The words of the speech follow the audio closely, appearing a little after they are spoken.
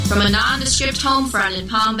From a nondescript home front in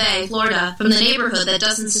Palm Bay, Florida, from the neighborhood that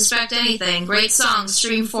doesn't suspect anything, great songs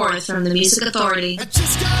stream forth from the Music Authority. I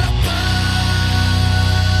just got a buzz.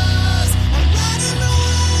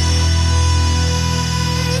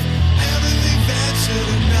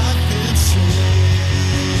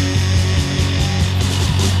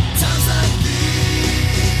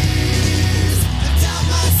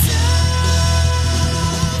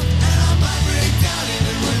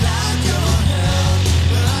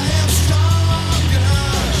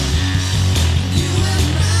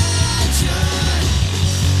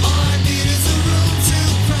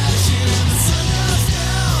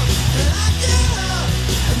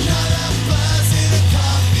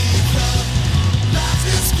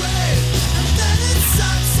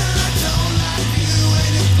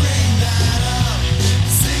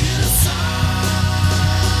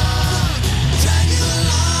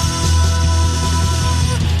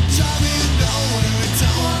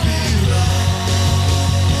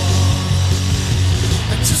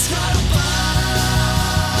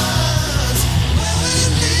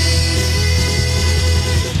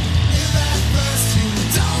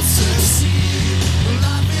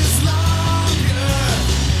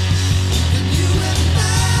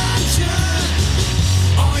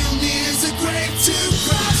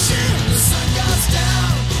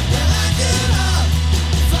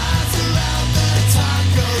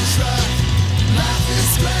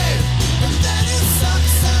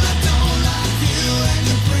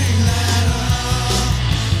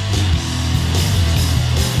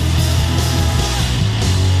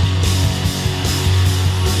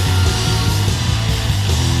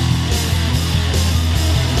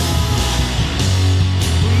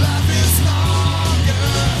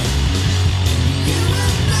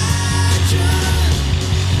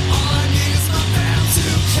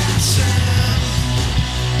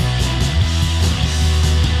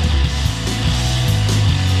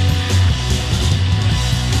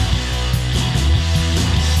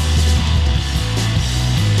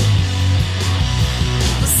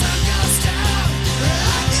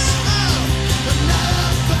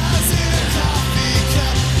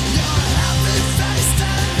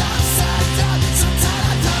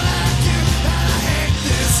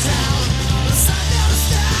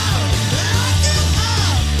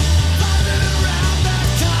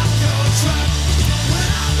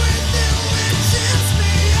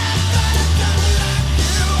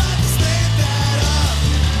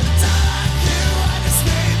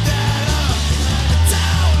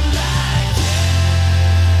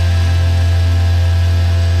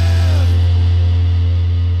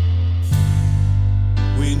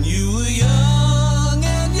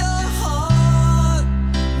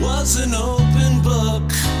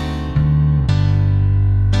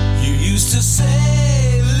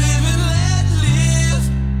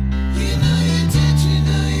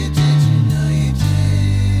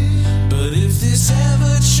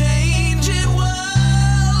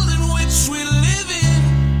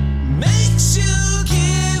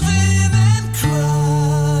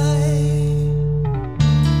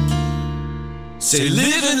 Say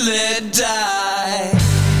live and let die.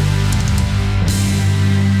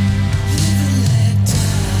 Live and let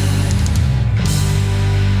die.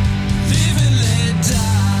 Live and let die.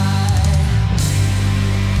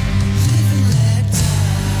 Live and let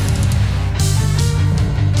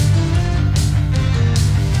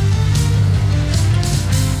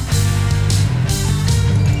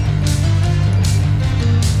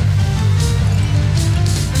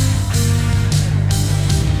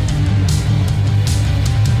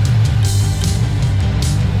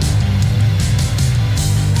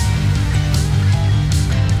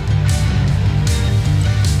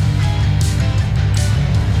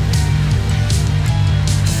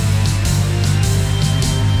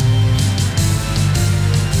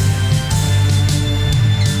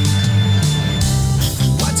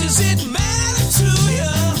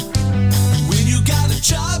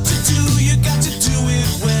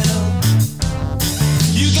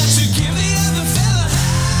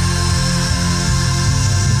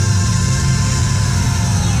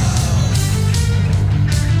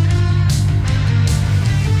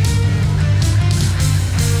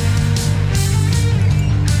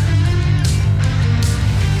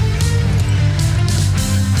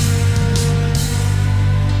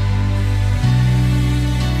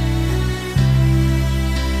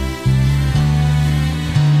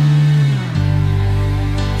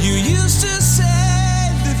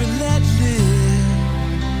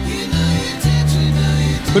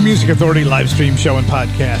The Music Authority live stream show and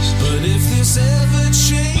podcast.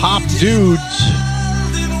 Pop Dudes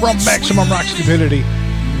from Maximum Rock Stupidity.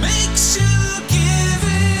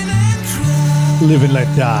 Live and Let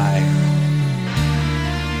Die.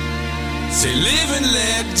 Say live and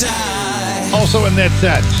let die. Also in that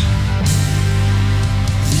set,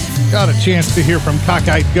 got a chance to hear from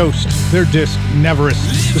Cockeyed Ghost, their disc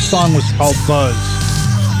Neverest. The song was called Buzz.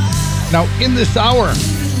 Now in this hour,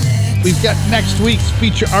 we've got next week's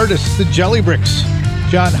feature artists, the Jellybricks,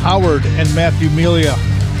 John Howard and Matthew Melia.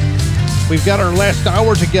 We've got our last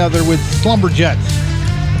hour together with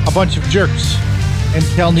Slumberjets, A Bunch of Jerks, and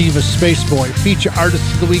Calneva Spaceboy, feature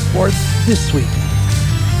artists of the week for this week.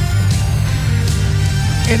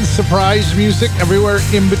 And surprise music everywhere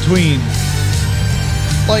in between.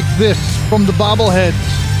 Like this from the Bobbleheads.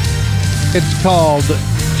 It's called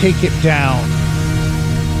Take It Down.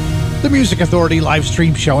 The Music Authority live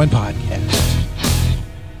stream show and podcast.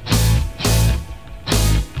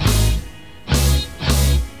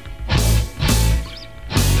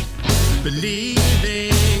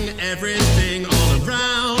 Believing everything all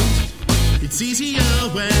around, it's easier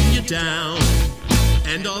when you're down,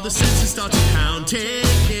 and all the senses start to pound,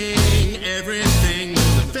 taking everything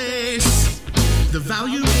on the face. The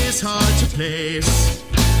value is hard to place,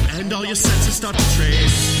 and all your senses start to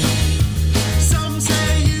trace. Some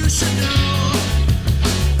say you should know,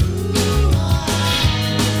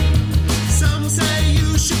 some say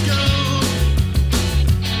you should go.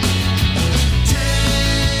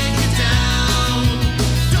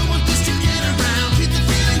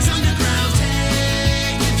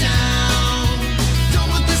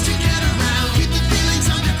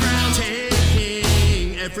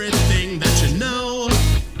 Everything that you know,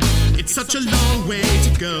 it's such a long way to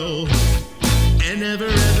go, and never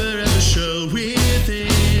ever ever show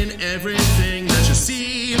within everything that you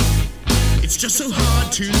see. It's just so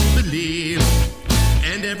hard to believe,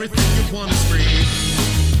 and everything you want is free.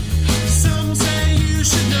 Some say you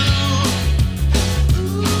should know,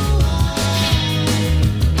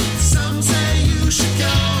 some say you should go.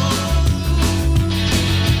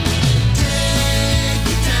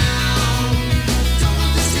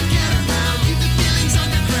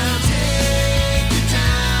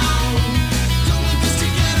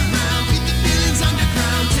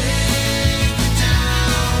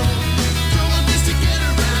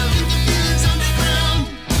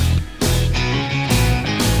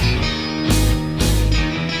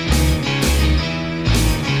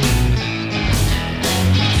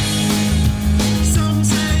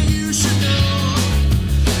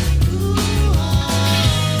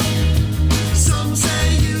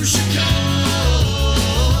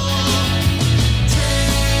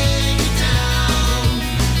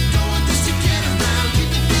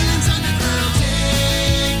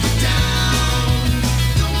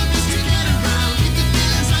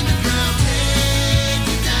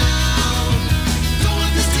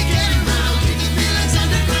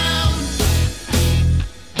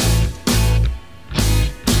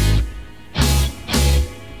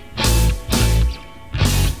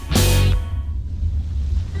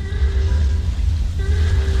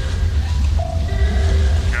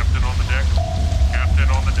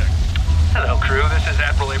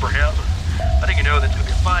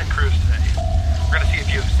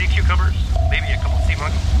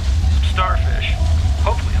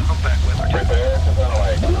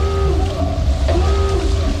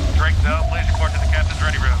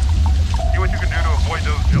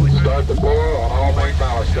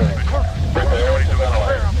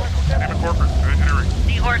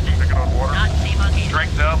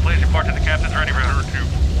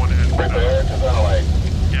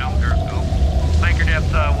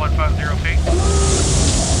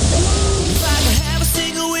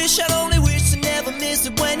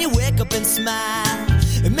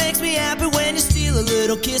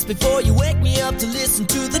 Before you wake me up to listen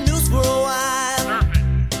to the news for a while.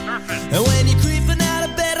 And when you're creeping out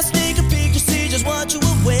of bed, I sneak a peek to see just what you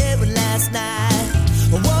were wearing last night.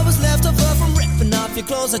 Or what was left over from ripping off your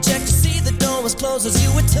clothes. I checked to see the door was closed as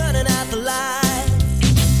you were turning out the light.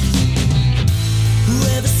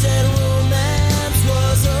 Whoever said romance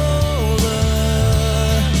was over,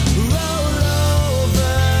 roll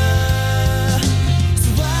over.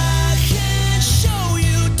 So I can show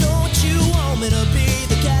you, don't you want me to be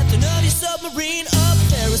submarine up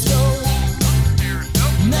Periscope.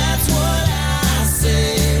 That's what I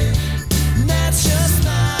say. That's just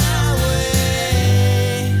my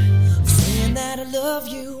way of saying that I love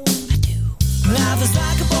you. I do. Life is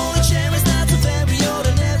like a bowl of cherries, not so very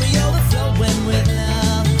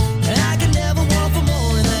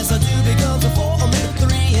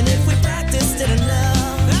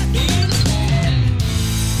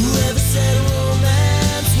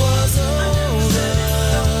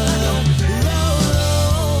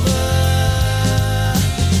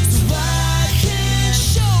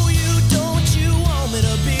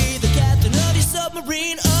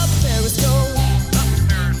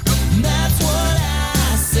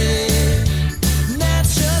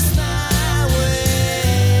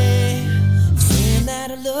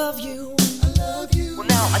that I love you. Well,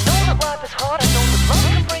 now I know that life is hard. I know that love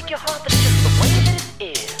can break your heart. That's just the way that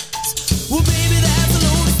it is. Well, baby, that's a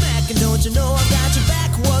load of smack, and don't you know I got your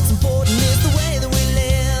back? What's important is the way that we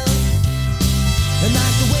live. And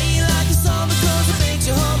like the way you like a song because it makes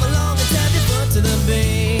you hum along and tap your foot to the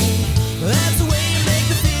beat. Well, that's the way you make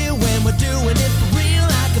me feel when we're doing it for real.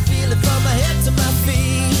 I can feel it from my head to my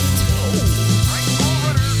feet.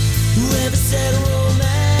 Whoever said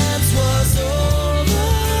romance was over,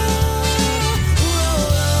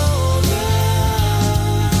 roll over.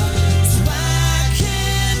 So I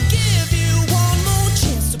can give you one more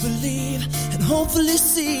chance to believe and hopefully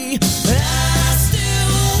see that I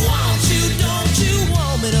still want you. Don't you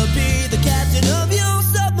want me to be the captain of your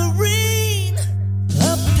submarine?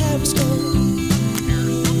 Up Paris goes.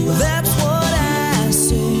 That's what I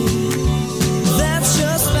say. That's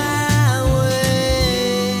just my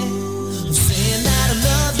way of saying that I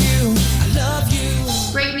love you. I love you.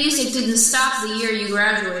 Great music didn't stop the year you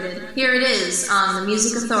graduated. Here it is on the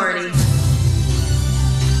Music Authority.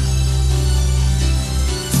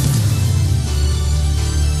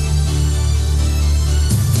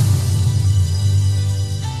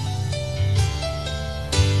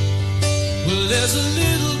 Well, there's a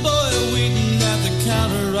little boy waiting at the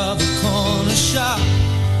counter of a corner shop.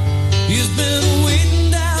 He's been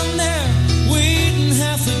waiting down there, waiting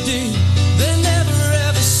half a day. They never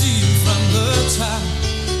ever see him from the top.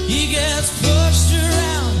 He gets pushed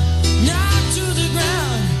around, knocked to the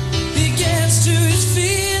ground. He gets to his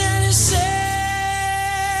feet and he says,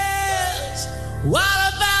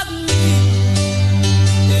 what about me?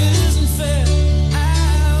 It isn't fair.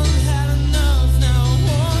 I've had enough now. I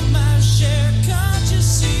want my share. Can't you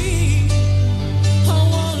see? I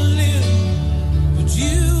want to live, but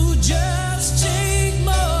you just take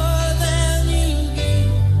more than you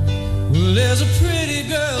give. Well, there's a pretty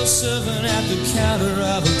girl serving at the counter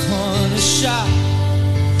of a corner shop.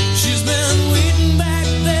 She's been waiting back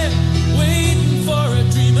there, waiting for a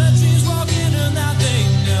dream. Her dreams walk in and out, they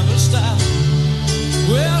never stop.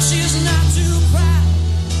 Well, she's not too proud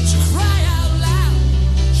to cry out loud.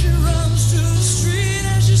 She runs to the street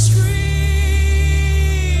and she screams,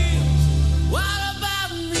 what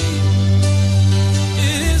about me?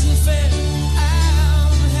 It isn't fair.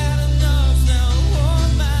 I've had enough now. I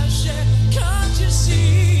want my share. Can't you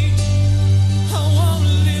see? I want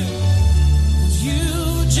to live, but you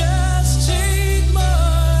just take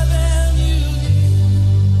more than you give.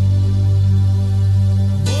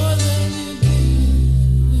 More than you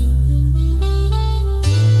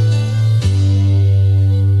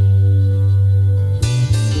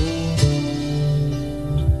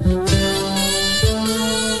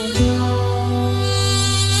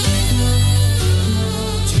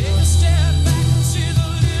Take a step back and see the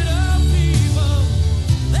little people.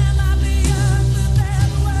 There might be ugly bad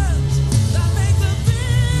words that make the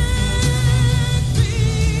big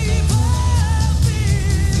people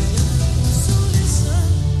feel. So listen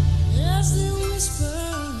as they whisper,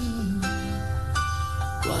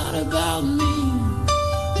 what about me?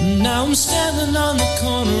 Now I'm standing on the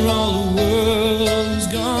corner, all the world's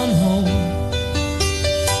gone home.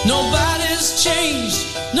 Nobody's changed,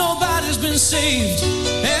 nobody's been saved,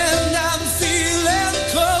 and I'm feeling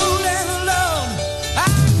cold and alone. I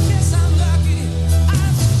guess I'm lucky,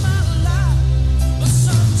 I'm alive, but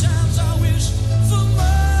sometimes I wish for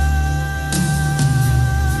more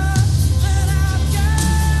than I've got.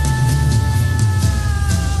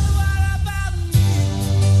 What about me?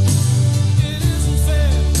 It isn't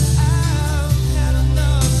fair. I've had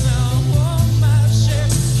enough now. I want my share.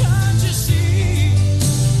 Can't you see?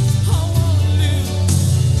 I want to live,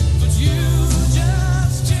 but you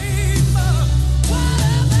just take more. What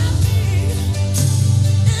about me?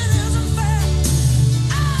 It isn't fair.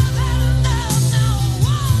 I've had enough now. I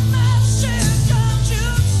want my share. Can't you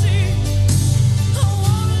see? I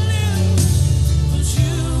want to live, but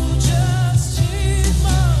you just take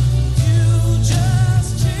more. You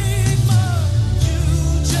just take more. You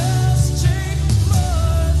just take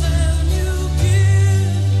more than you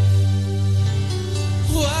give.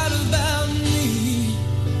 What about me?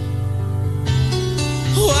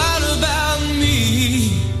 What about me?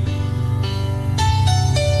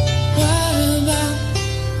 What about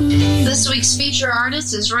me? This week's feature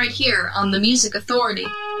artist is right here on the Music Authority.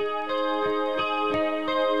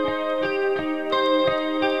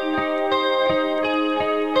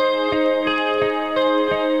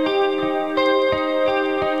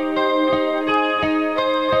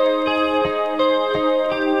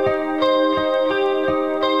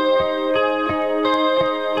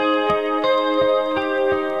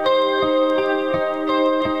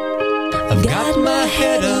 I've got my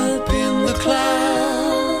head up in the clouds.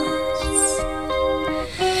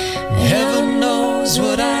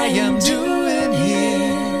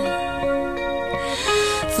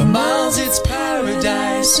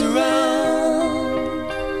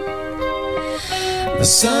 The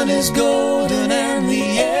sun is golden and the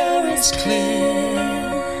air is clear.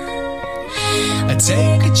 I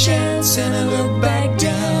take a chance and I look back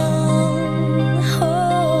down,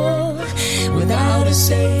 oh, without a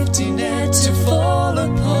safety net to fall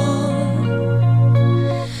upon.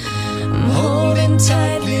 I'm holding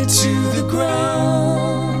tightly to the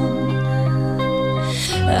ground.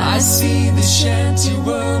 I see the shanty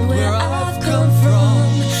world where I've come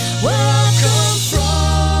from, where I've come from.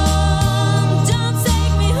 Don't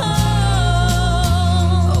take me home.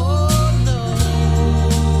 Oh no.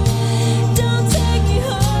 Don't take me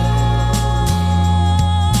home.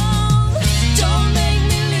 Don't make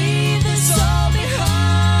me leave this all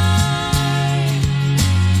behind.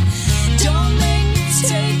 Don't make me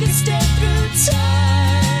take a step through time.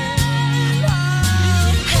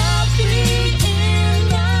 I'm happy in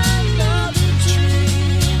another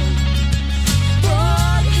dream,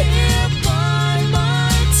 brought here by my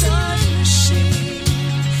time machine.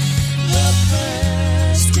 The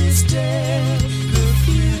past is dead, the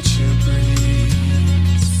future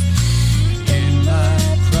breathes in my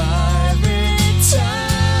private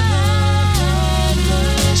time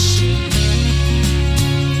machine.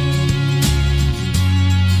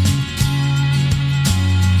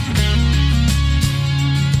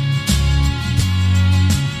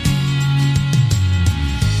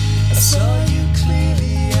 I saw you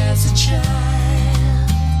clearly as a child,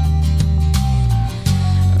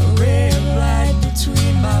 a ray of light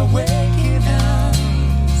between my waking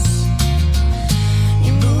eyes.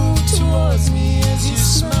 You moved towards me as you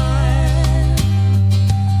smiled,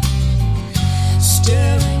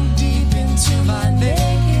 staring deep into my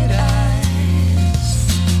naked eyes.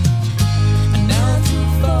 And now through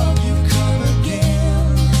fog you come again,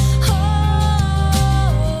 oh,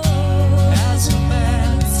 as a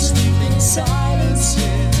man sleeping silences.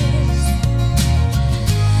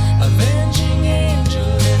 Avenging angel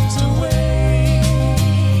lift away.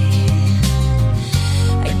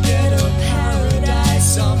 I get a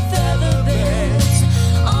paradise on feather beds,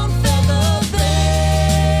 on feather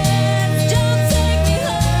beds. Don't take me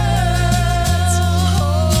home.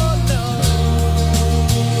 Oh no.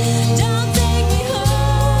 Don't take me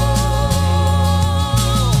home.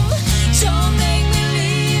 Don't make me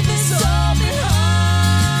leave this all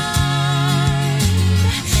behind.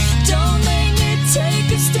 Don't make me take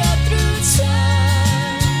a step through time.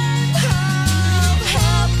 I'm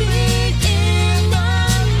happy in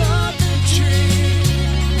another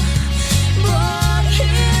dream, brought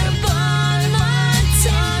here by my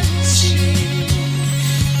time machine.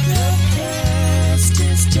 The past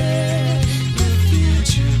is dead, the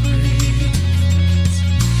future breathes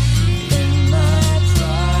in my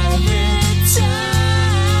private time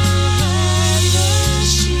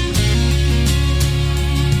machine.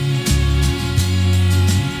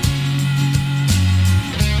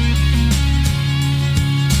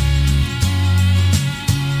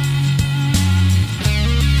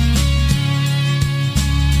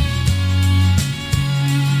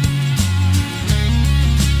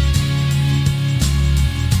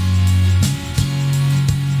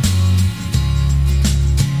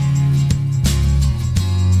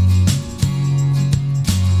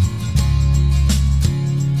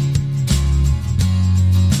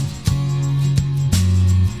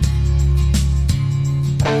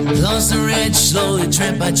 Lost the ridge, slowly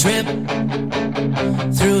trip by trip,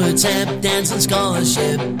 through a tap dancing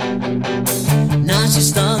scholarship. Now she's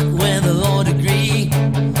stuck with a low degree,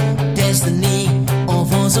 destiny or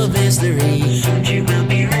force of history. Soon she will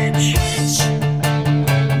be rich.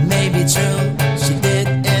 Maybe true, she did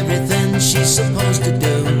everything she's supposed to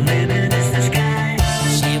do. Living is the sky.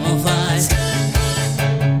 She will find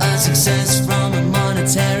a success from a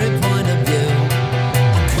monetary point of view.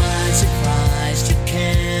 I'm quite surprised you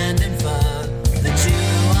can't infer that you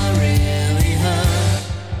are really her.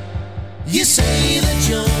 You say that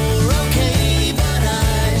you're okay, but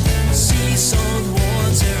I see salt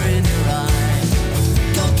water in your eye.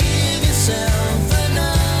 Go give yourself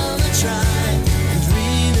another try and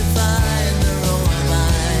redefine the role of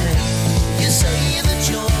life. You say that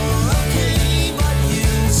you're okay, but you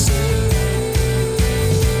say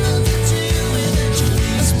that you eventually.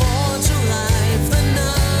 There's more to life than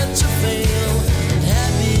not to fail, and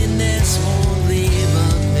happiness won't leave a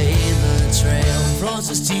paper trail. Frost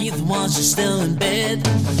his teeth while she's still in bed,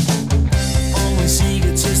 always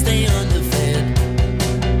eager to stay underfed.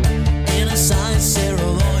 In a size zero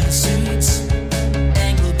loyal suits,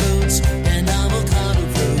 ankle boots, and avocado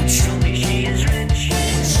fruit. Show me she is rich.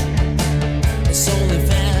 It's only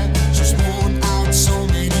fair, she's worn out so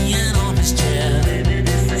many an office chair. Living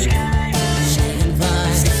is the sky. She can fly,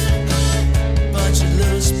 but she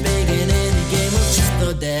lose big in any game of chess.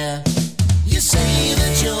 there. You say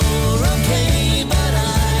that you're okay, but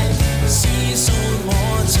I see some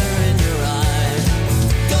water in your eye.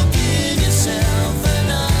 Go give yourself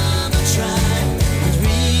another try and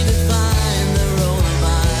redefine the role of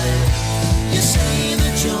I. You say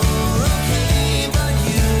that you're okay, but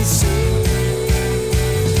you see,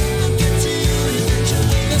 look at you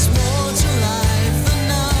eventually. There's more to life than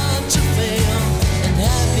not to fail, and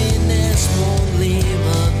happiness won't leave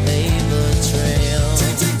a paper trail.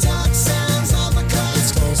 Tick-tick-tock sounds of a clock.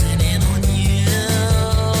 It's closing in on you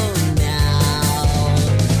now.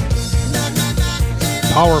 Knock, knock, knock.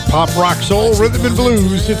 Power, pop, rock, soul, rhythm, and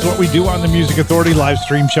blues. It's what we do on the Music Authority live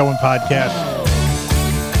stream show and podcast.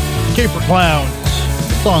 Caper Clowns.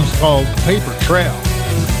 The song's called Paper Trail.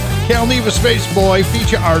 Cal Neva, Space Boy,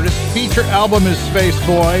 feature artist. Feature album is Space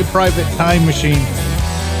Boy, Private Time Machine.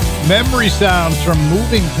 Memory sounds from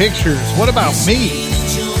Moving Pictures. What About Me?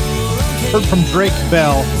 Heard from Drake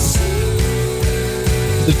Bell.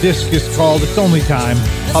 The disc is called It's Only Time.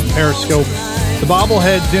 Up Periscope. The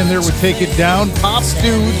bobbleheads in there would Take It Down. Pop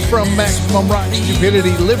Dudes from Maximum Rock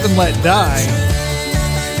Stupidity, Live and Let Die,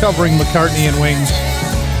 covering McCartney and Wings.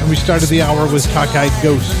 And we started the hour with Cockeyed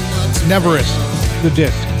Ghost, Neverest, the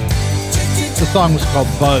disc. The song was called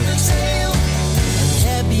Buzz.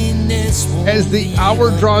 As the hour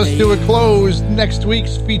draws to a close, next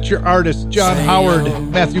week's feature artists, John Howard,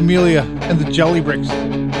 Matthew Melia, and the Jelly Bricks.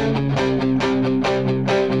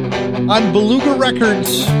 On Beluga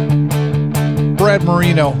Records, Brad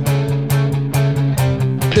Marino.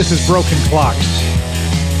 This is Broken Clocks.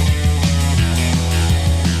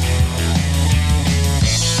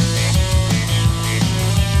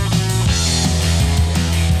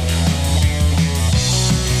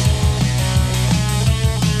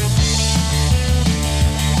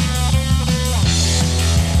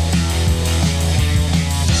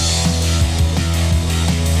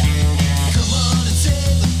 Come on and say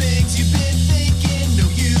the things you've been thinking. No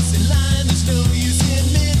use in lying, there's no use in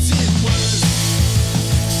mincing words.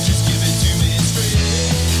 Just give it to me straight.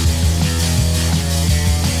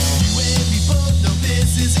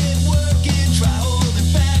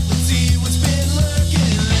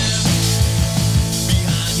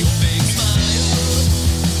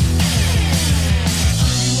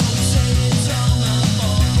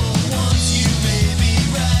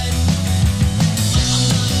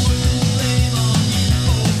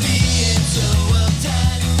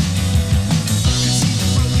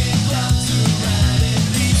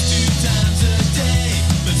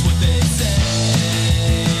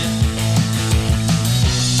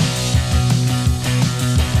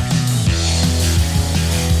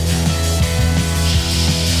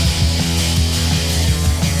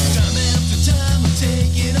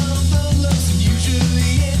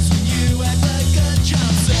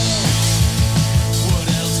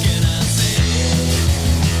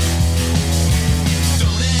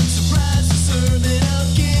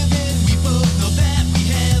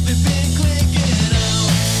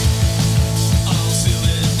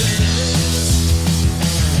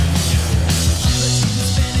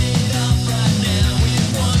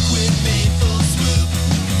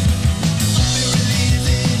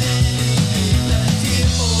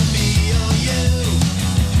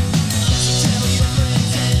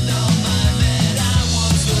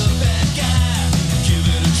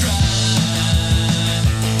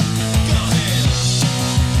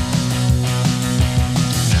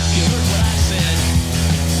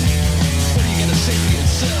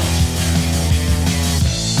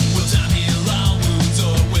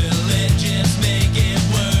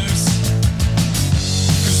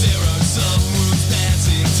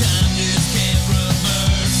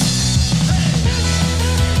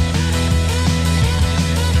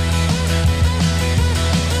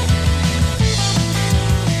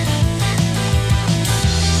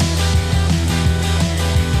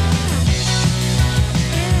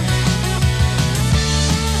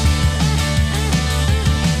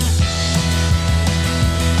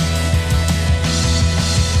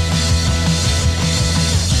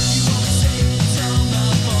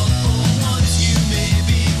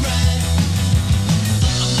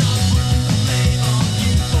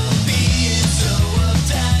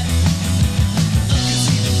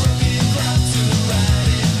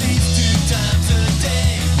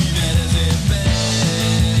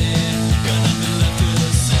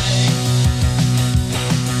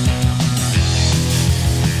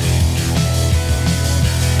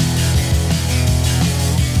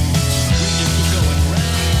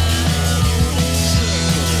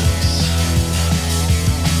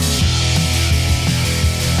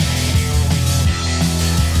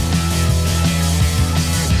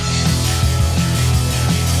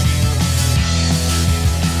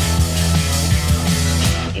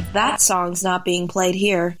 That song's not being played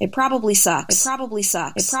here. It probably sucks. It probably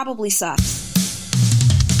sucks. It probably sucks.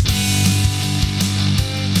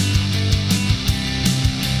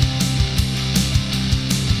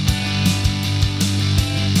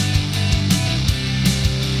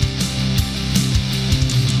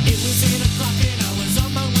 It was 8 o'clock and I was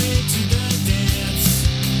on my way to the dance.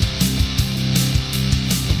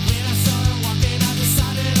 When I saw her walking, I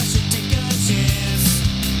decided I should take a chance.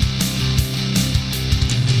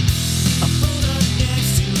 I pulled up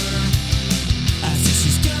next to her. I said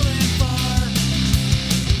she's going far.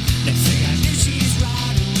 Next thing I knew, she's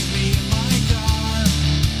riding with me in my car.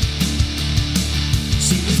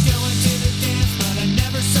 She was going to the dance, but I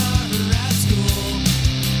never saw her at school.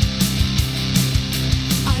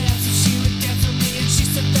 I asked if she would dance with me, and she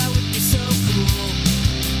said that would be so cool.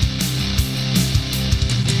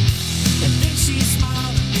 And then she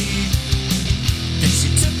smiled at me. Then she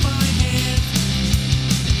took my hand.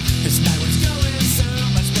 This night was going so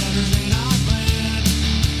much better than I planned.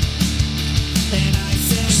 And I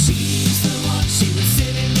said, she's the one. She was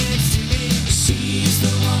sitting next to me. She's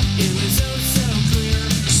the one. It was oh so clear.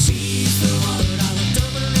 She's the one. But I looked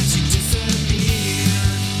over and she disappeared.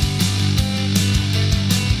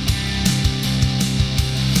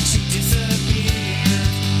 She disappeared.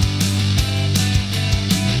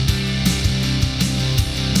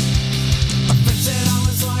 A friend said I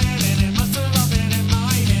was lying and it must have all been in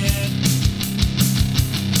my head.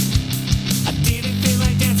 I didn't feel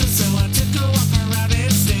like dancing, so I took a walk around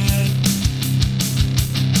instead.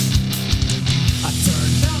 I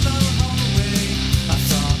turned down the hallway. I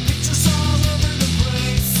saw pictures all over the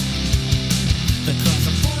place. The class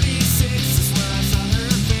of 46 is where I saw her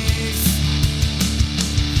face.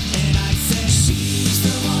 And I said, she's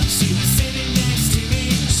the one. She was sitting next to me.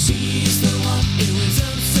 She's the one. It was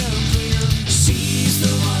oh so clear. She's the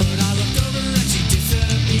one. But I looked over and she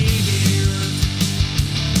disappeared.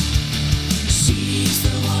 She's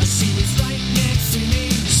the one. She was right next to me.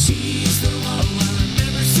 She's the one. Oh, I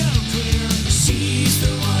remember so clear. She's the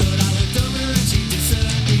one. But I looked over and she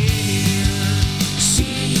disappeared.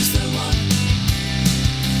 She's the one.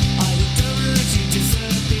 I looked over and she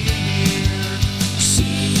disappeared.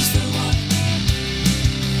 She's the one.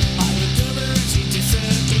 I looked over and she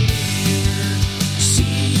disappeared.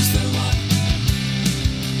 She's the one.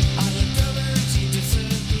 I looked over and she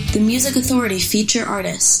disappeared. The Music Authority feature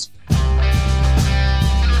artist.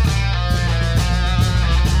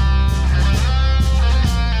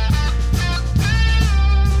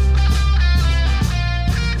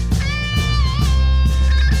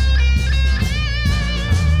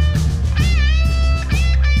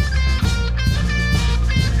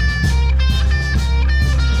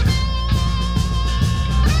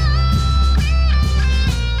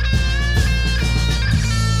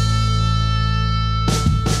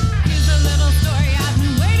 Here's a little story I've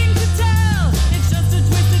been waiting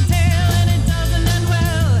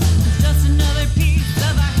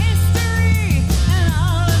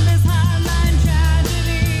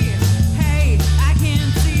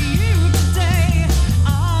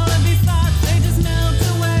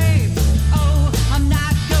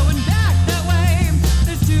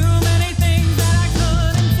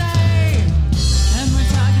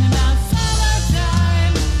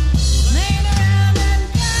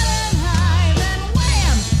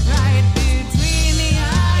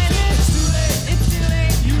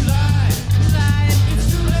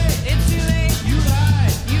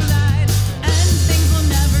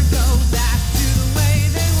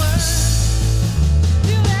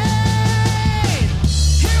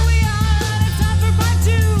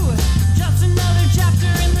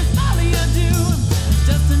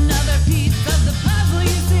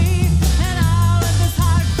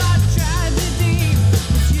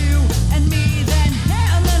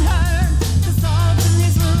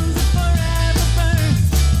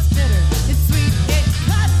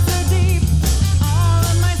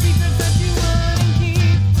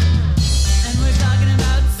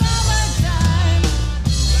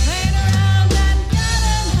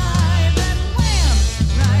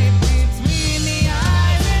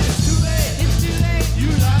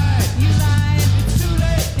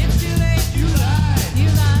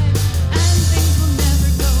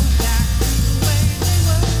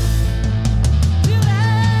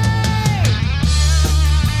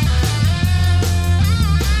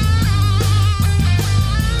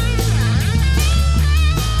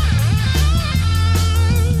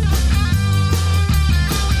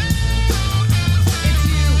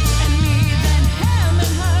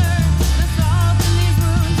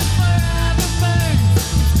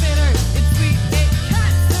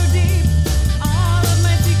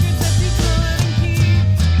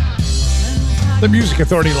The Music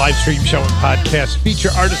Authority live stream show and podcast. Feature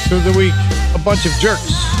artist of the week, a bunch of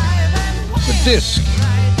jerks. The Disc,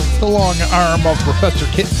 the long arm of Professor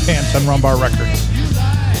Kitten's Pants on Rumbar Records.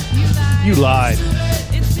 You lied.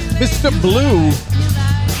 Mr. Blue,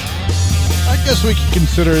 I guess we could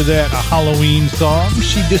consider that a Halloween song.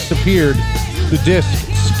 She Disappeared. The Disc,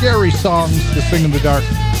 scary songs to sing in the dark.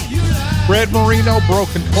 Brad Marino,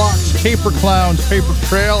 Broken Clocks, Caper Clowns, Paper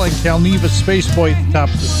Trail, and Calneva Space Boy at the top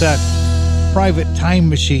of the set. Private Time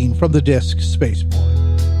Machine from the Disc, Space Boy.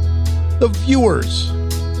 The Viewers,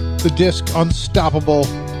 the Disc, Unstoppable.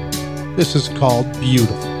 This is called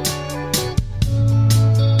Beautiful.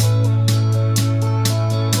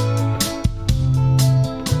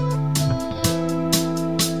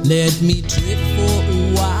 Let me drift for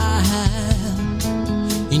a while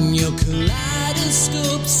in your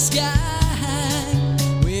kaleidoscope sky,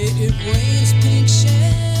 where it rains pink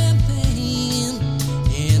champagne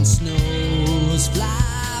and snows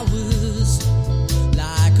flowers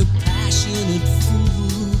like a passionate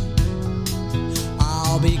fool.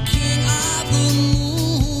 I'll be king of the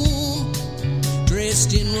moon,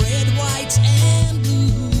 dressed in red, white, and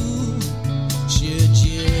blue. Should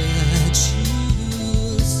you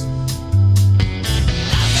choose?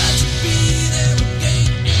 I've got to be there again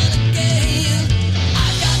and again.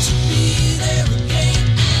 I've got to be there again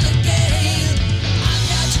and again. I've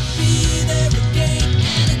got to be there again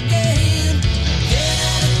and again. Again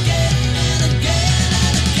and again and again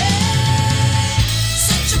and again.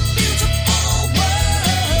 Such a beautiful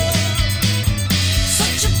world.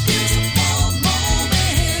 Such a beautiful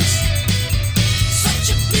moment. Such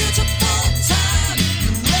a beautiful time.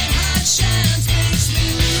 The red hot shines makes me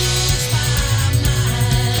lose my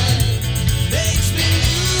mind. Makes me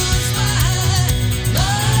lose my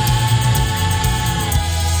mind.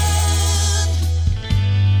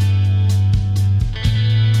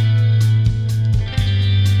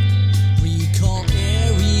 Recall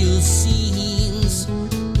aerial scenes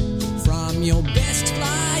from your best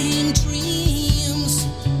flying dreams.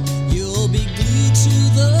 You'll be glued to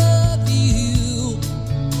the view,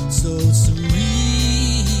 so surreal.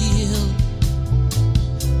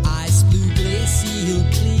 Ice blue glacial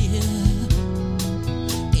clear,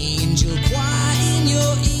 angel choir in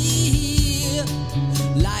your ear,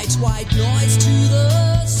 light white noise to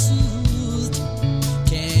the soothed.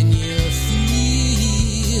 Can you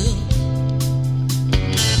feel?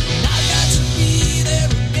 I've got to be there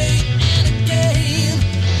again and again.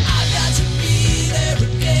 I've got to be there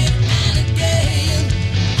again and again.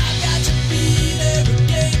 I've got to be there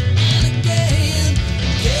again and again.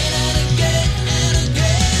 Again and again and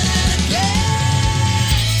again and again.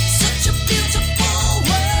 Such a beautiful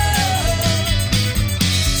world.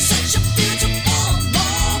 Such a beautiful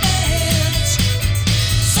moment.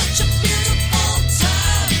 Such a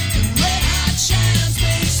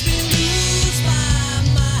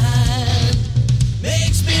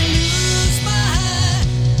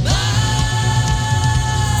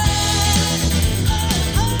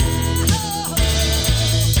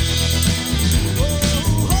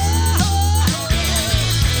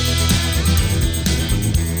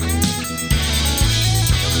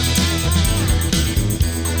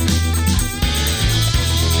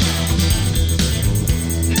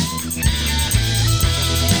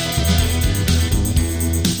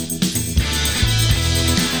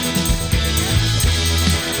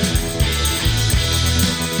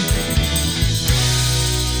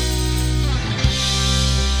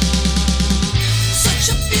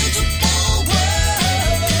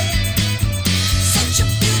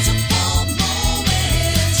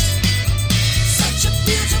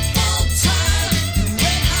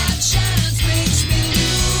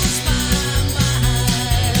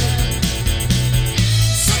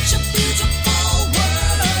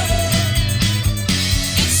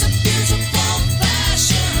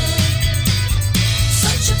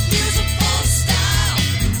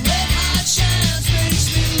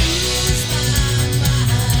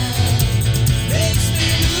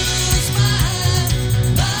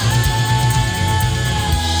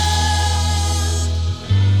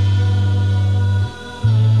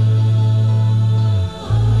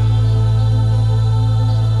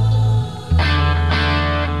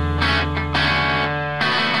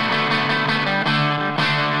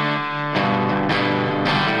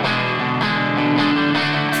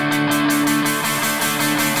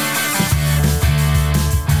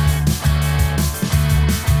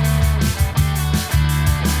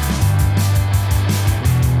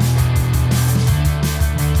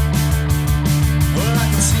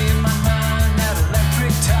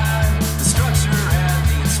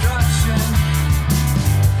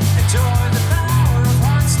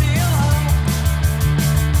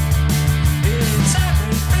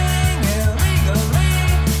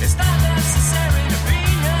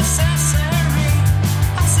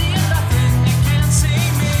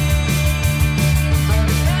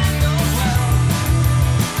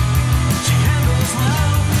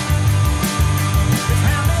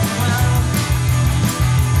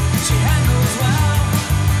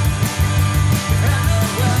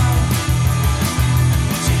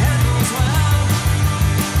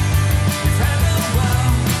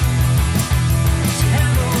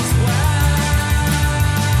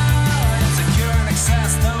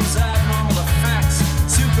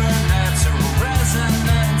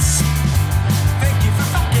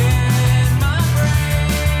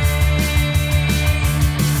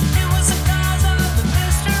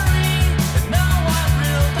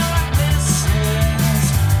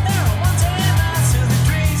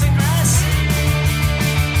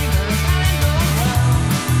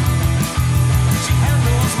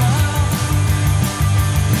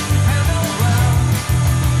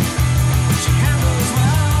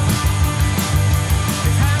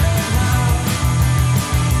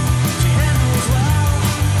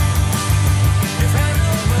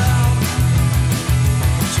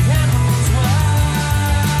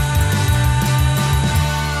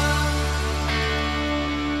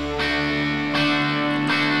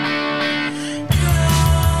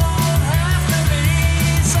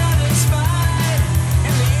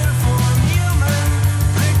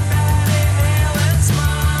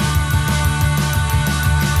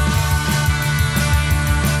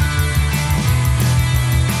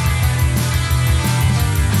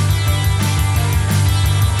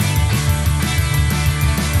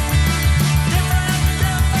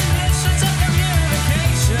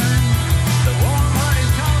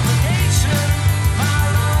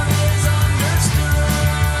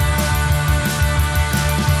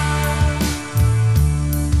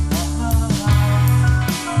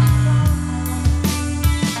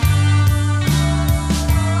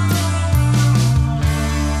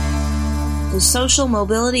The social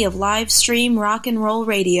mobility of live stream rock and roll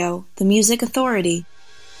radio, the Music Authority.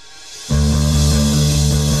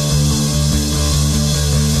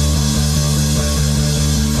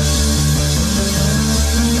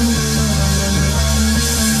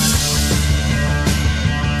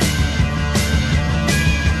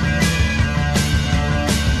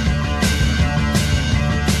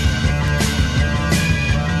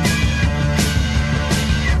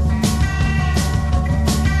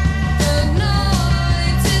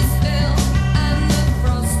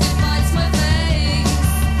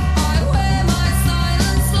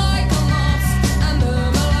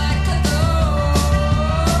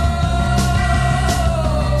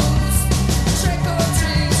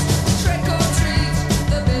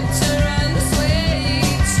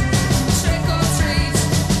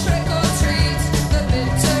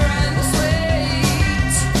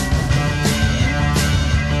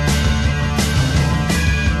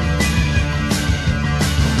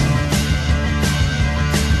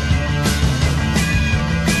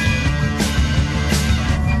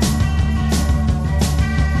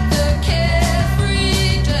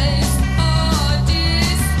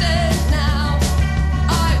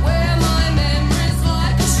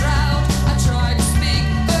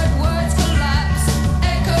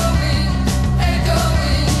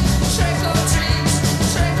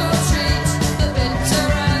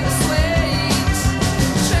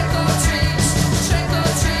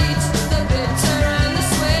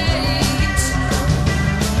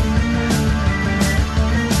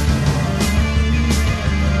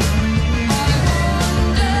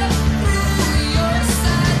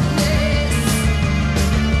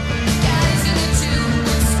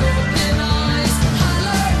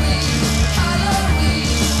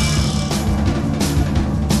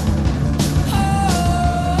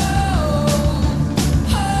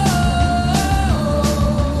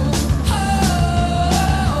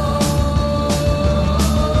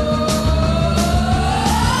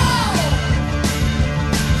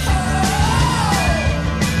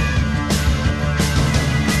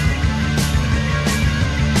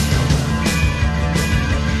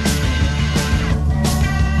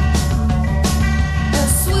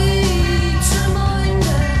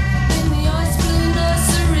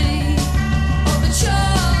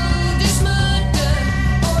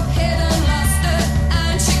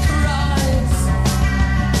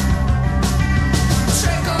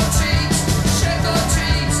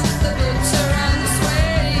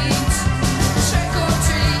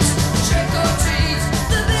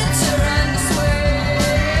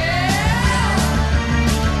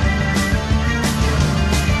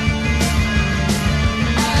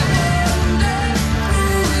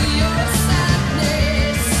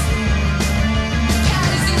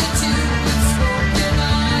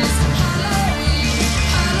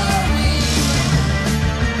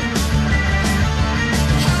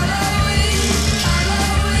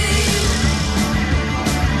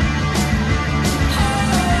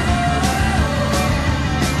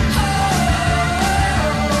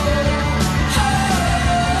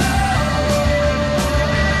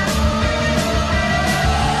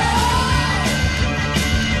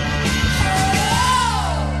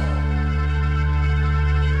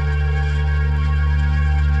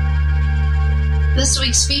 This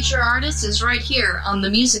week's feature artist is right here on the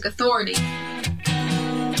Music Authority.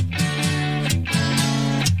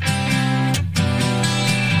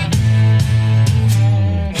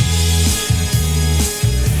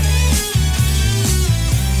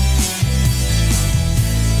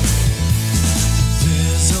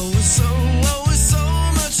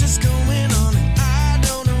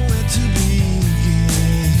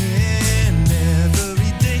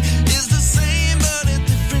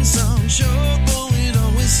 Sure, but it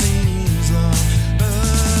always seems long. But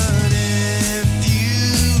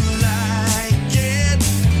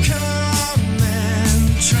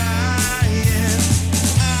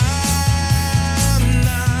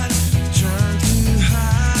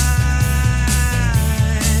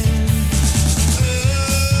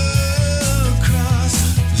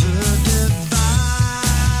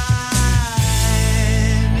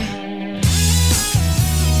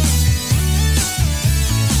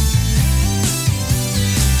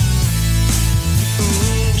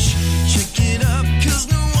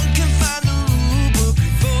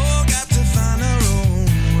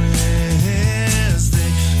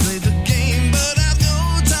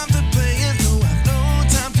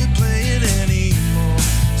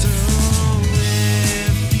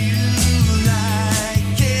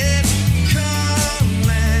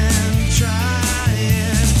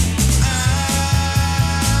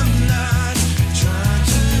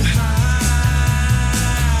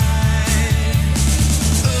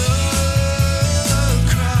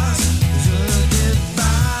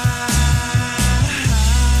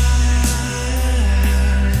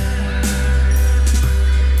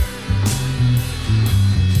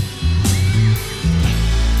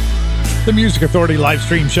The Music Authority live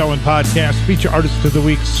stream show and podcast. Feature artist of the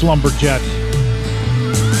week, Slumberjet.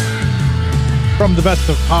 From the Best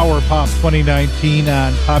of Power Pop 2019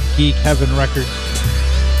 on Pop Geek Heaven Records.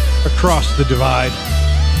 Across the Divide.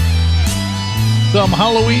 Some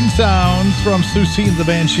Halloween sounds from Susie and the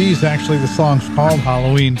Banshees. Actually, the song's called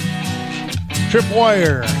Halloween.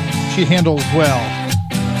 Tripwire, she handles well.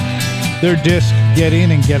 Their disc, Get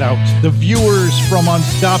In and Get Out. The Viewers from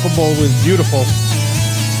Unstoppable was beautiful.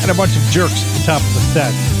 And a bunch of jerks at the top of the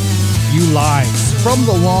set. You Lie. From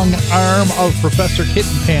the long arm of Professor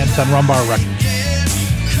Kitten Pants on Rumbar Records.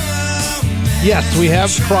 Yes, we have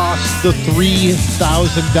crossed the 3,000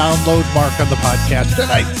 download mark on the podcast. And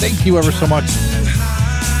I thank you ever so much.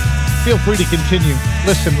 Feel free to continue.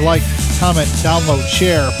 Listen, like, comment, download,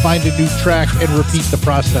 share, find a new track, and repeat the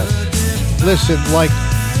process. Listen, like,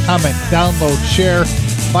 comment, download, share,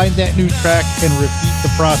 find that new track, and repeat the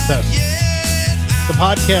process. The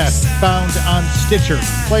podcast found on Stitcher,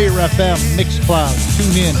 Player FM, Mixcloud,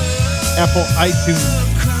 TuneIn, Apple iTunes,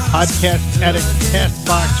 Podcast Addict,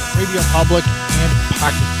 CastBox, Radio Public, and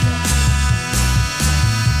Pocket Cast.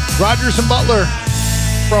 Rogers and Butler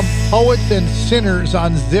from Poets and Sinners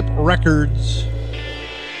on Zip Records.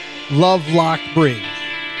 Love Lock Bridge.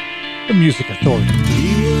 The Music Authority.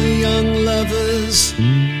 We were young lovers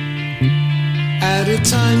at a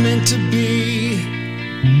time meant to be.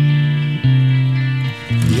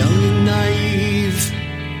 Young and naive,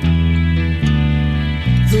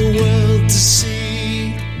 the world to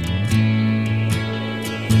see.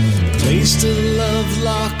 Placed a love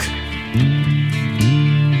lock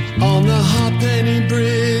on the Halfpenny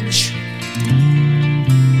Bridge.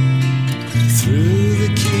 Through the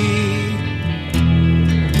key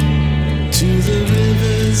to the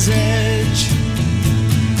river's edge.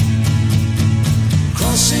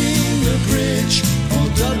 Crossing the bridge, all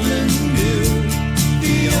Dublin knew.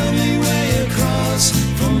 The only way across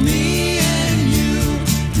for me and you.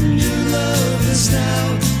 New love is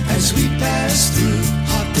now as we pass through.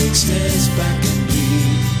 Heartbreak stares back at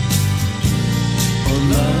me on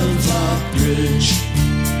Love Lock Bridge.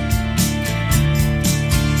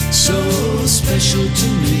 So special to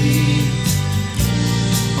me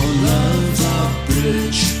on Love Lock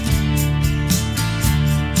Bridge.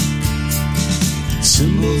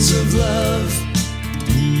 Symbols of love.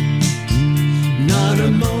 Not a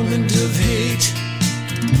moment of hate.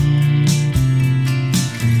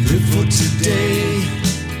 Live for today.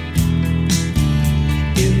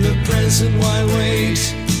 In the present, why wait?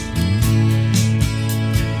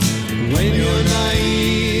 When you're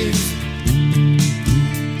naive,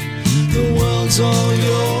 the world's all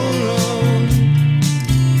your own.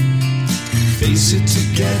 Face it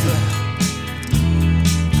together.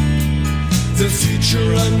 The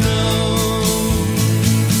future unknown.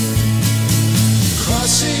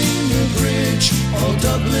 Crossing the bridge, all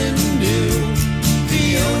Dublin knew. The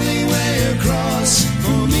only way across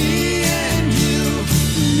for me and you.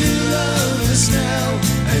 New love is now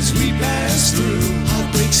as we pass through.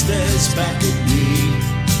 Heartbreak stares back at me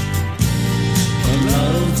on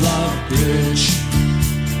Love Lock Bridge.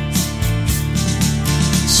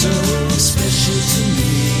 So special to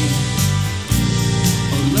me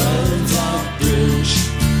on Love Lock Bridge.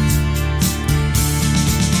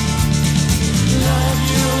 Love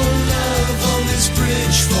your love on this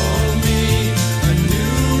bridge for me. A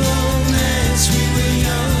new romance, we were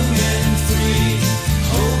young and free.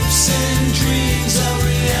 Hopes and dreams are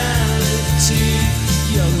reality.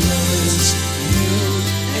 Young lovers, you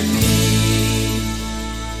and me.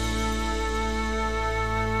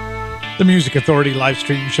 The Music Authority live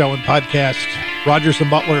stream show and podcast. Rogers and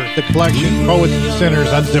Butler, The Collection, Poets and Sinners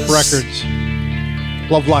on Zip Records.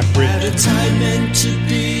 Love Lock Bridge.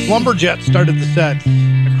 Slumberjet started the set.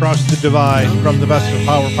 Across the Divide from the Best of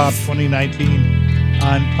Power Pop 2019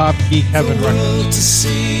 on Pop Geek Heaven Records.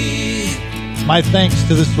 My thanks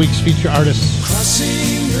to this week's feature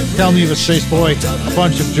artists, Tell Me of a Space Boy, A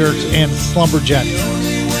Bunch of Jerks, and Slumberjet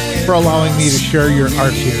for allowing me to share your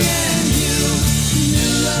art here.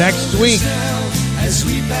 Next week,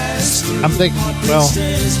 I'm thinking, well,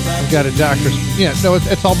 I've got a doctor's... Yeah, no,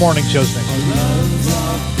 it's all morning shows next week.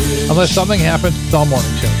 Unless something happens, it's all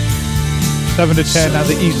morning shows. 7 to 10 on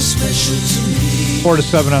the east, 4 to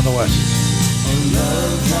 7 on the west.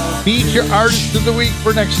 Feature artist of the week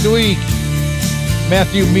for next week,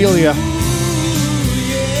 Matthew Melia.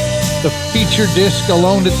 The feature disc,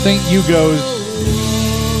 Alone at St. Hugo's.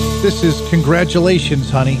 This is Congratulations,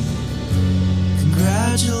 Honey.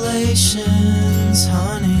 Congratulations,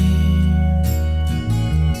 honey.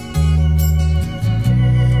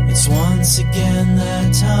 It's once again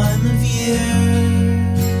that time of year.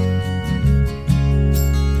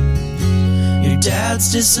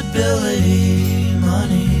 dad's disability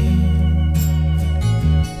money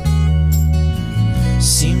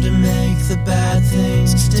seem to make the bad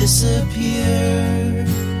things disappear.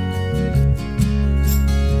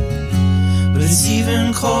 But it's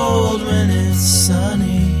even cold when it's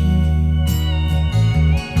sunny.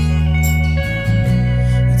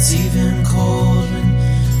 It's even cold when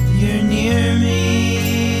you're near me.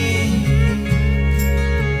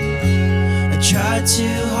 I tried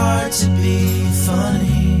too hard to be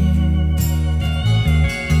funny.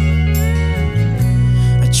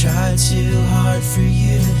 I tried too hard for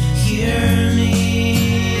you to hear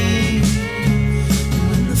me. And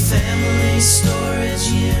when the family storage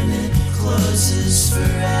unit closes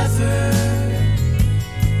forever,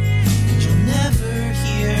 and you'll never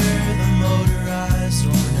hear the motorized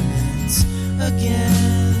ornaments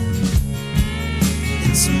again.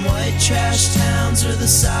 In some white trash towns where the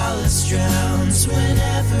solace drowns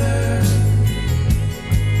whenever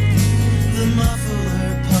the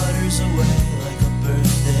muffler putters away like a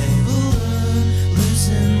birthday balloon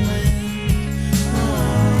losing wind.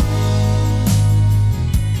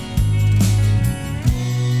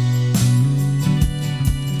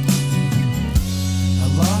 I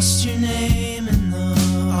lost your name in the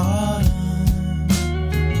autumn.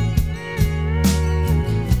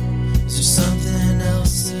 Is there something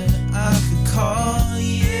else that I could call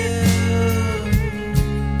you?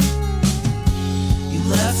 You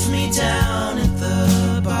left me down at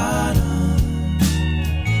the bottom.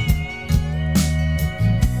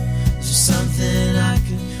 Is there something I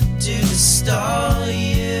could do to stall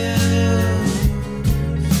you?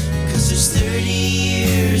 'Cause there's 30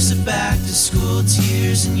 years of back to school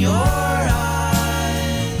tears in your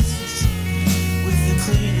eyes, with the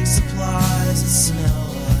cleaning supplies that smell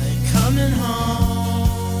like coming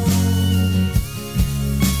home,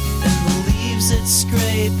 and the leaves that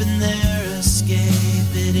scrape in their escape.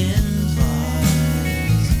 It implies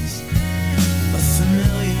a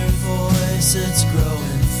familiar voice that's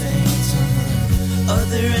growing faint on the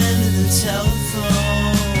other end of the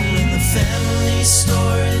telephone. And the family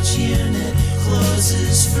storage unit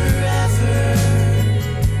closes forever,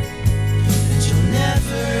 and you'll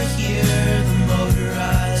never hear the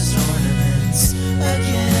motorized ornaments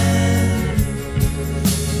again.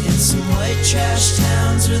 In some white trash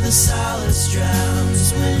towns where the solace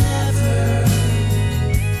drowns whenever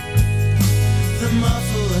the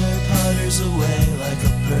muffler putters away like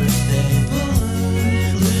a birthday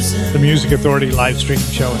balloon losing. The Music Authority live stream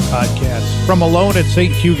show and podcast from Alone at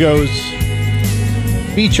St. Hugo's.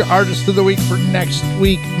 Feature artist of the week for next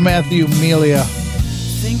week, Matthew Melia.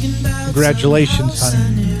 Congratulations,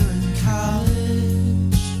 honey.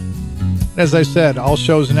 As I said, all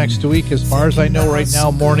shows next week, as far as I know right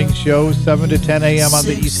now, morning shows, 7 to 10 a.m. on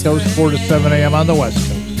the East Coast, 4 to 7 a.m. on the West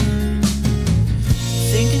Coast.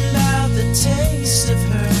 Thinking about the taste of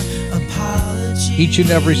her apology. Each and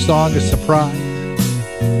every song a surprise.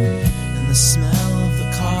 And the smell of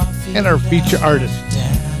the coffee. And our feature artist,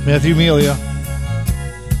 Matthew Melia.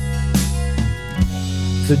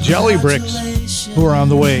 The Jelly Bricks, who are on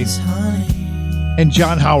the way, and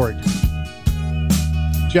John Howard.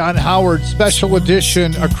 John Howard special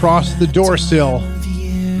edition Across the Door Sill.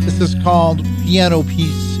 This is called Piano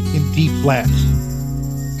Piece in D flat.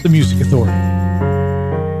 The Music Authority.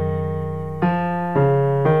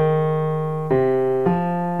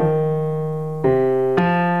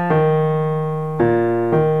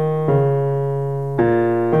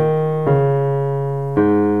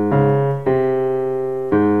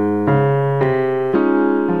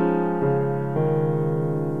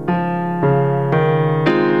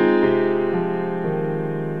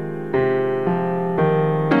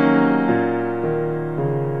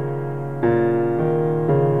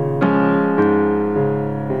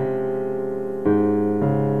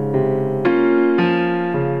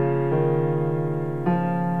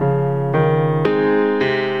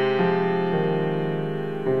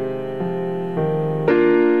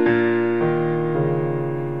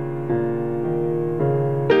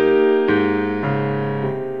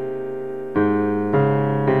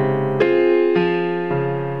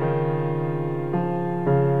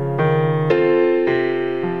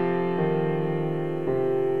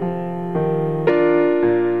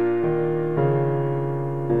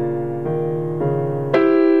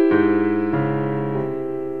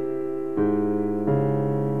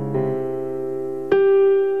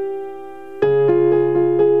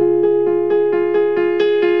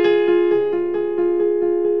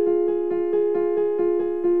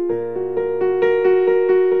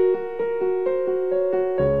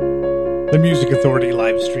 The Music Authority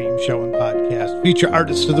live stream show and podcast. Feature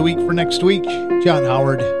artist of the week for next week, John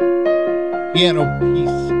Howard. Piano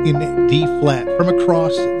Piece in D flat from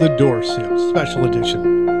Across the Door Seal, special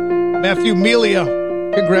edition. Matthew Melia,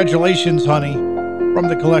 congratulations, honey, from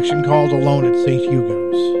the collection called Alone at St.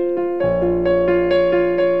 Hugo's.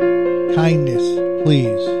 Kindness,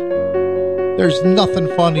 please. There's nothing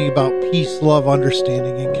funny about peace, love,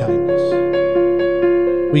 understanding, and kindness.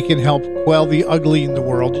 We can help quell the ugly in the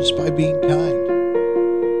world just by being kind.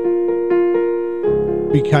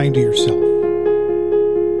 Be kind to yourself.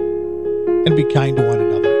 And be kind to one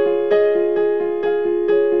another.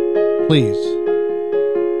 Please,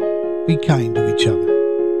 be kind to each other.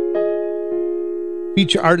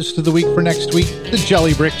 Feature artist of the week for next week, the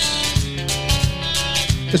Jelly Bricks.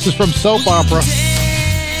 This is from Soap Opera.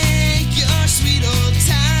 Take your sweet old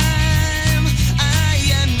time. I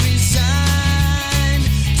am resigned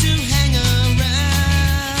to hang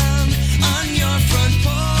around on your front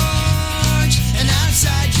porch and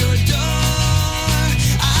outside your door.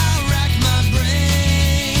 I'll rack my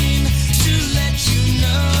brain to let you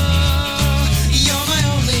know you're my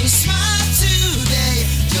only smile today.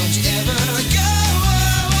 Don't you ever go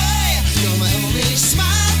away. You're my only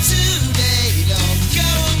smile today. Don't go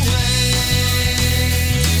away.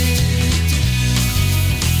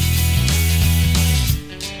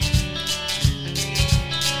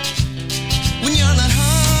 When you're not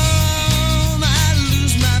home, I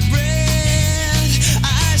lose my breath.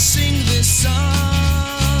 I sing this song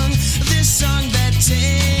that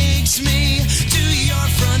takes me to your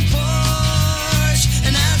front porch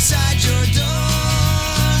and outside your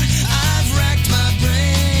door. I've racked my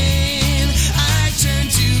brain, I turn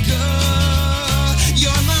to go.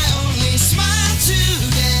 You're my only smile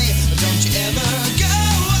today. Don't you ever go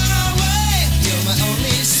away. You're my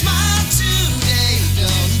only smile today.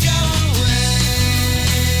 Don't go away.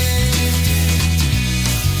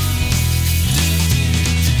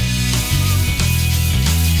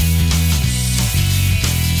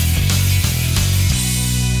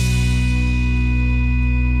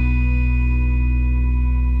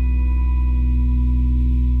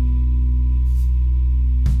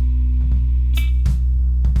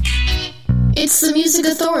 It's the Music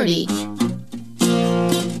Authority.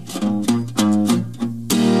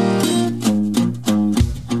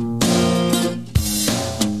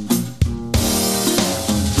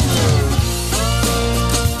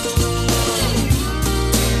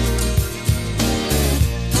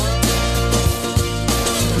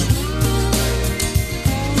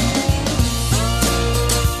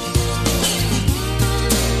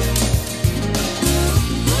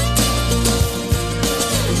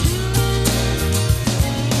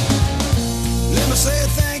 Let me say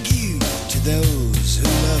thank you to those who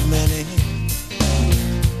love many.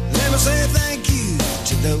 Let me say thank you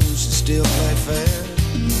to those who still play fair.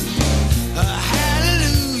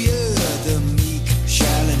 Hallelujah, the meek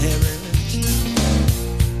shall inherit.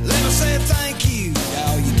 Let me say thank you to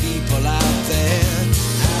all you people out there.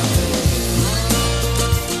 Out there.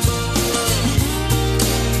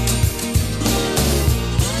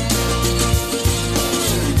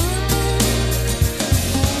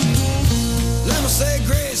 Let me say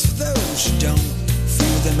grace for those who don't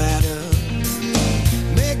feel they matter.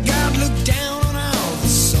 May God look down on all the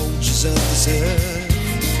soldiers of this earth,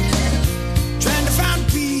 trying to find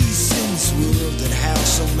peace in this world that has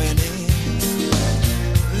so many.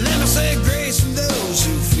 Let me say grace for those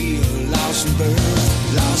who feel lost from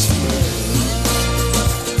birth, lost from birth.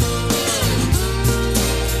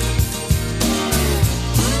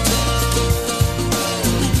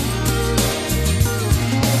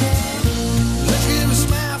 Let's give a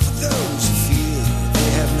smile for those who feel they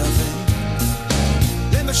have nothing.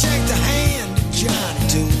 Let me shake the hand of Johnny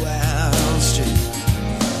to Wall Street.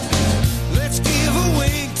 Let's give a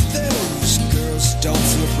wink to those girls who don't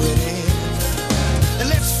feel pretty. And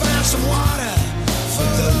let's find some water for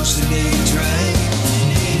those who need rain.